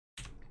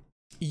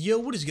Yo,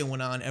 what is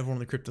going on, everyone in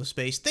the crypto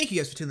space? Thank you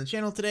guys for tuning in the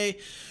channel today.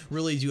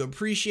 Really do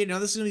appreciate it. Now,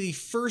 this is going to be the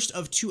first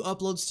of 2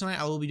 uploads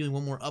tonight. I will be doing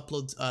one more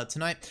upload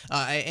tonight.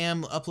 I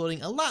am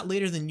uploading a lot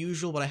later than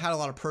usual, but I had a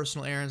lot of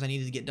personal errands I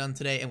needed to get done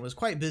today and was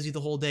quite busy the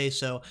whole day,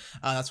 so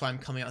that's why I'm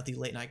coming out with the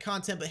late night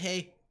content. But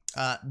hey,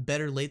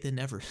 better late than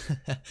never.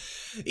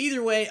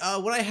 Either way,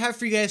 what I have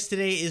for you guys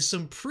today is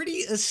some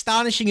pretty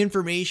astonishing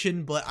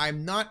information, but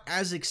I'm not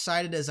as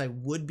excited as I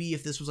would be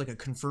if this was like a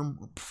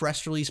confirmed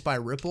press release by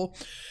Ripple,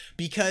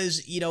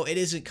 because, you know, it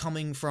isn't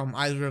coming from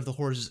either of the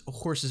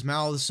horse's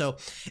mouths. So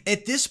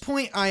at this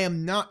point, I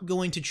am not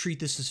going to treat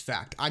this as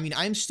fact. I mean,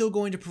 I'm still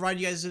going to provide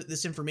you guys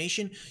this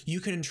information. You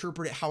can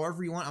interpret it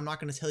however you want. I'm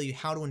not going to tell you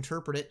how to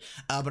interpret it,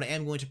 but I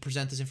am going to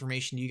present this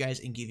information to you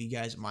guys and give you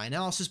guys my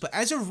analysis. But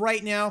as of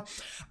right now,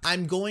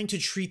 I'm going to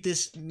treat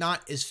this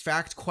not as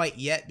fact quite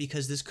yet,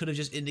 because this could have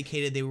just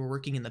indicated they were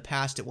working in the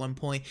past at one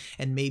point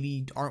and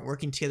maybe aren't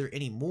working together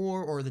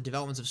anymore, or the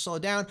developments have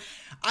slowed down.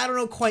 I don't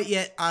know quite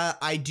yet.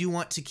 I do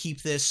want to keep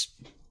this,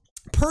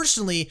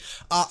 personally,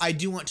 I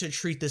do want to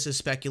treat this as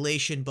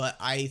speculation, but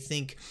I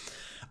think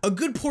a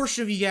good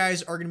portion of you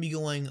guys are going to be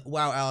going,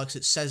 wow, Alex,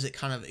 it says it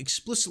kind of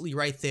explicitly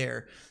right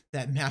there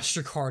that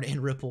Mastercard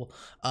and Ripple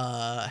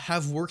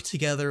have worked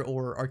together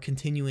or are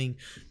continuing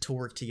to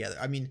work together.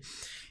 I mean,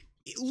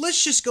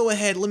 let's just go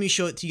ahead. Let me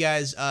show it to you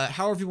guys.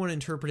 However you want to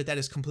interpret it, that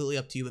is completely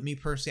up to you. But me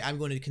personally, I'm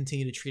going to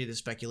continue to treat it as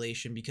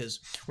speculation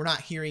because we're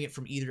not hearing it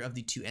from either of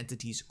the 2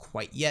 entities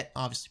quite yet.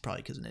 Obviously,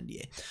 probably because of an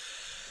NDA.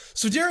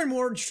 So Darren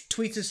Moore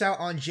tweets this out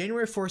on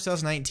January 4th,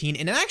 2019,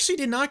 and it actually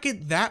did not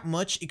get that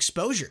much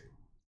exposure.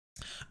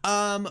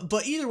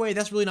 But either way,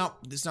 that's really not,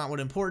 it's not what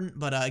important.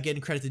 But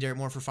again, credit to Darren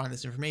Moore for finding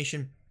this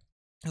information.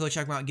 Go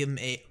check him out, give him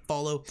a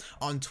follow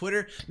on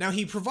Twitter. Now,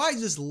 he provides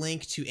this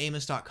link to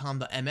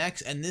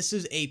amos.com.mx, and this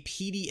is a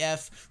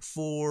PDF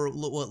for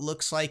what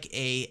looks like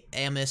a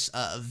Amos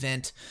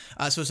event.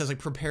 So it says, like,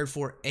 prepared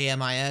for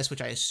AMIS,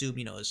 which I assume,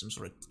 you know, is some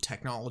sort of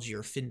technology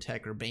or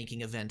fintech or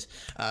banking event.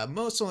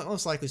 Most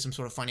likely some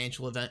sort of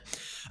financial event.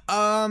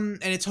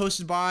 And it's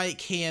hosted by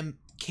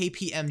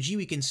KPMG,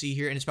 we can see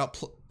here, and it's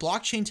about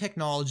blockchain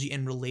technology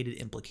and related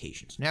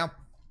implications. Now,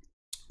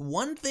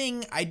 one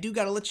thing I do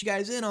got to let you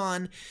guys in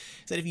on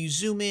is that if you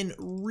zoom in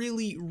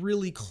really,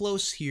 really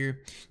close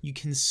here, you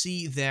can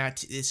see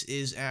that this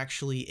is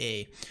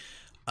actually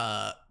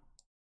a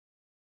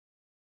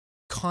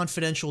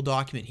confidential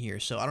document here.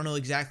 So I don't know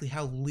exactly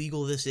how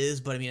legal this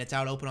is, but I mean, it's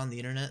out open on the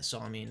internet.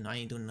 So I mean, I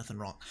ain't doing nothing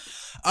wrong.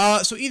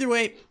 So either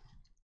way,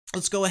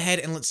 let's go ahead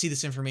and let's see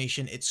this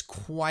information. It's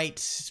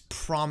quite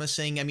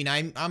promising. I mean,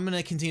 I'm going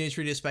to continue to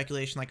treat it as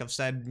speculation, like I've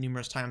said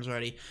numerous times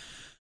already.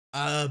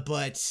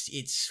 But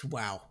it's,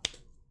 wow,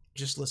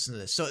 just listen to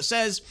this. So it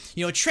says,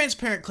 you know, a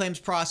transparent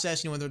claims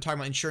process, you know, when they're talking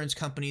about insurance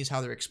companies,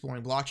 how they're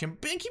exploring blockchain.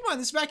 But keep in mind,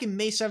 this is back in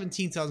May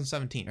 17,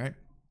 2017, right?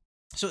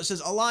 So it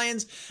says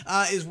Allianz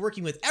is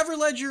working with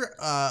Everledger.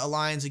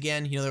 Allianz,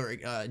 again, you know,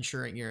 they're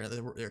insuring, you know,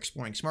 they're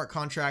exploring smart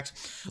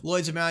contracts.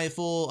 Lloyds and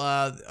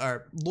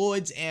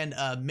Lloyds and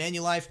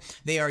Manulife,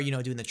 they are, you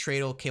know, doing the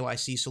Tradle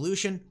KYC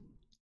solution.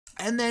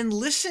 And then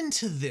listen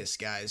to this,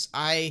 guys.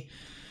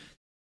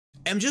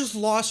 I'm just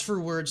lost for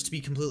words, to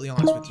be completely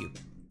honest with you.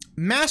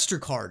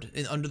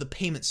 Mastercard under the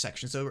payments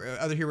section. So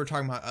over here we're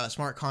talking about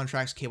smart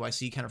contracts,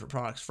 KYC, counterfeit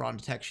products, fraud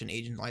detection,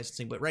 agent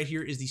licensing. But right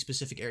here is the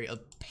specific area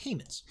of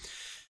payments.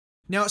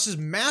 Now it says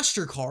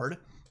Mastercard,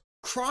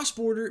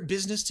 cross-border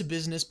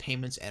business-to-business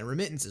payments and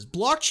remittances,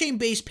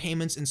 blockchain-based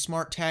payments and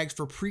smart tags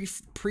for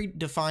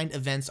predefined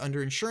events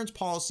under insurance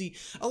policy,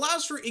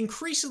 allows for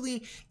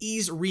increasingly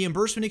ease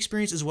reimbursement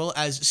experience as well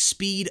as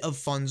speed of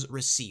funds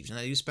received. And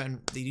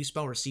they do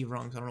spell receive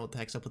wrong, so I don't know what the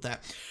heck's up with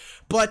that.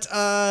 But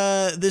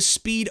the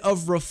speed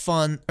of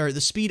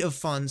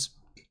funds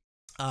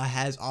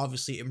has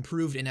obviously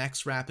improved in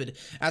XRapid.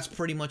 That's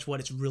pretty much what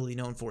it's really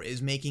known for,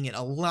 is making it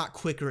a lot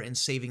quicker and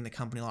saving the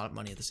company a lot of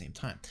money at the same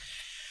time.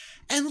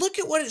 And look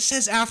at what it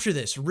says after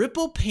this,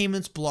 Ripple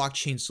Payments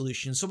Blockchain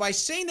Solution. So by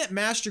saying that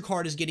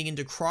MasterCard is getting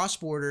into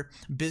cross-border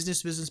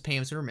business-to-business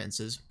payments and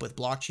remittances with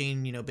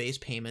blockchain, you know,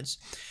 based payments,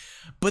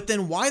 but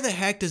then why the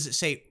heck does it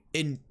say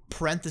in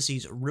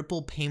parentheses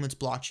Ripple Payments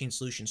Blockchain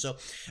Solution? So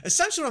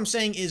essentially what I'm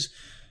saying is,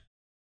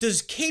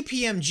 does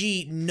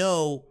KPMG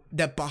know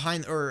that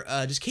behind, or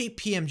does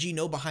KPMG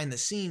know behind the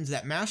scenes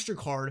that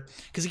MasterCard,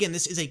 because again,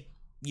 this is a,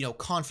 you know,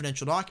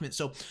 confidential document,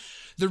 so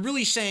they're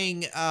really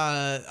saying,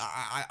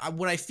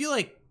 what I feel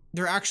like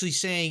they're actually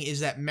saying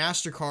is that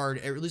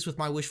Mastercard, at least with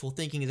my wishful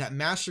thinking, is that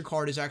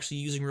Mastercard is actually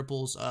using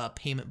Ripple's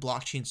payment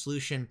blockchain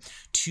solution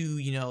to,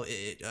 you know,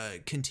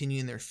 continue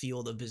in their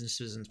field of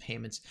business-to-business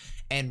payments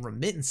and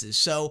remittances.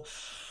 So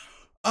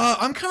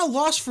I'm kind of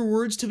lost for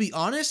words, to be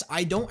honest.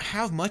 I don't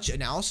have much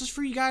analysis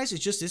for you guys.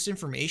 It's just this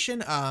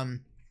information.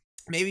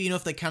 maybe, you know,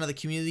 if the kind of the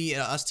community,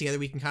 us together,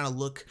 we can kind of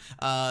look,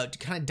 to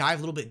kind of dive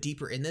a little bit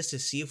deeper in this to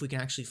see if we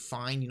can actually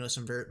find, you know,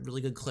 some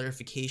really good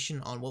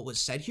clarification on what was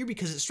said here,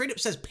 because it straight up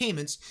says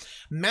payments,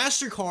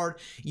 Mastercard,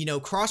 you know,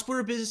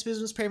 cross-border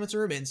business payments or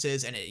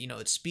remittances, and it, you know,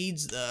 it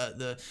speeds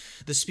the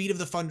speed of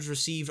the funds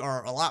received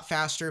are a lot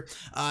faster,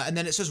 and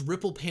then it says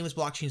Ripple Payments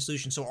Blockchain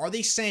Solution. So are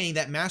they saying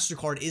that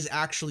Mastercard is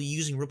actually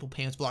using Ripple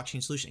Payments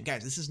Blockchain Solution? And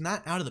guys, this is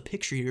not out of the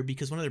picture here,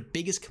 because one of their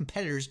biggest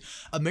competitors,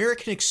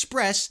 American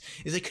Express,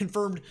 is a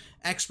confirmed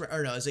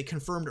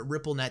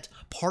RippleNet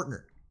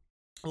partner.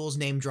 Well, his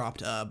name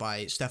dropped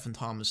by Stephen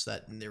Thomas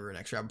that they were an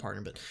XRAP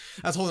partner, but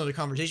that's a whole other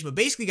conversation. But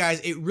basically, guys,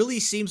 it really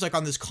seems like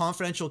on this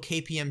confidential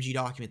KPMG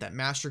document that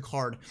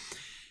Mastercard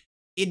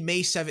in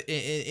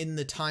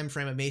the time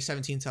frame of May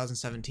 17,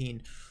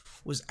 2017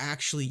 was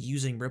actually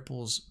using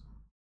Ripple's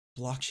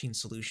blockchain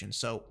solution.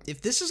 So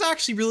if this is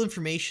actually real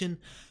information,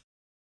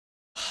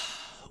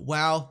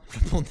 wow,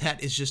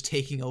 RippleNet is just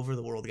taking over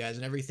the world, guys,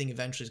 and everything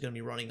eventually is going to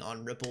be running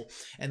on Ripple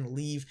and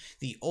leave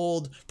the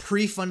old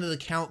pre-funded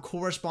account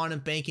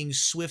correspondent banking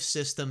SWIFT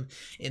system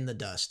in the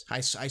dust.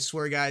 I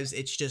swear, guys,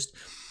 it's just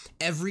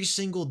every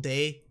single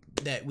day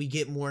that we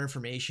get more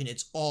information,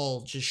 it's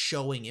all just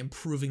showing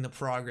improving the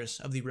progress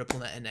of the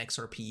RippleNet and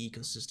XRP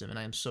ecosystem, and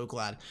I am so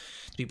glad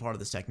to be part of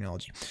this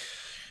technology.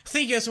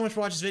 Thank you guys so much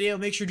for watching this video.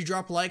 Make sure to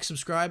drop a like,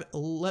 subscribe.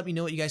 Let me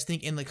know what you guys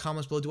think in the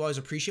comments below. Do always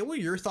appreciate. What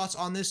are your thoughts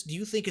on this? Do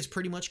you think it's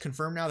pretty much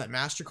confirmed now that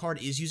Mastercard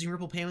is using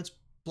Ripple Payments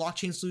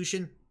blockchain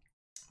solution,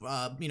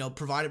 you know,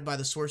 provided by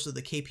the source of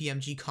the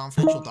KPMG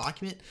confidential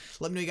document?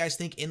 Let me know what you guys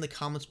think in the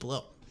comments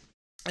below.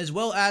 As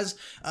well as,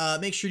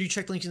 make sure you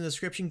check the links in the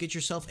description. Get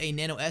yourself a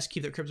Nano S.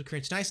 Keep that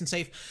cryptocurrency nice and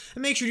safe.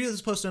 And make sure you do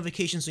this post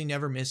notifications so you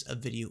never miss a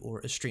video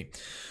or a stream.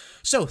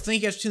 So,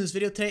 thank you guys for tuning this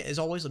video today. As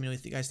always, let me know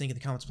what you guys think in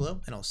the comments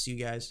below. And I'll see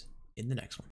you guys in the next one.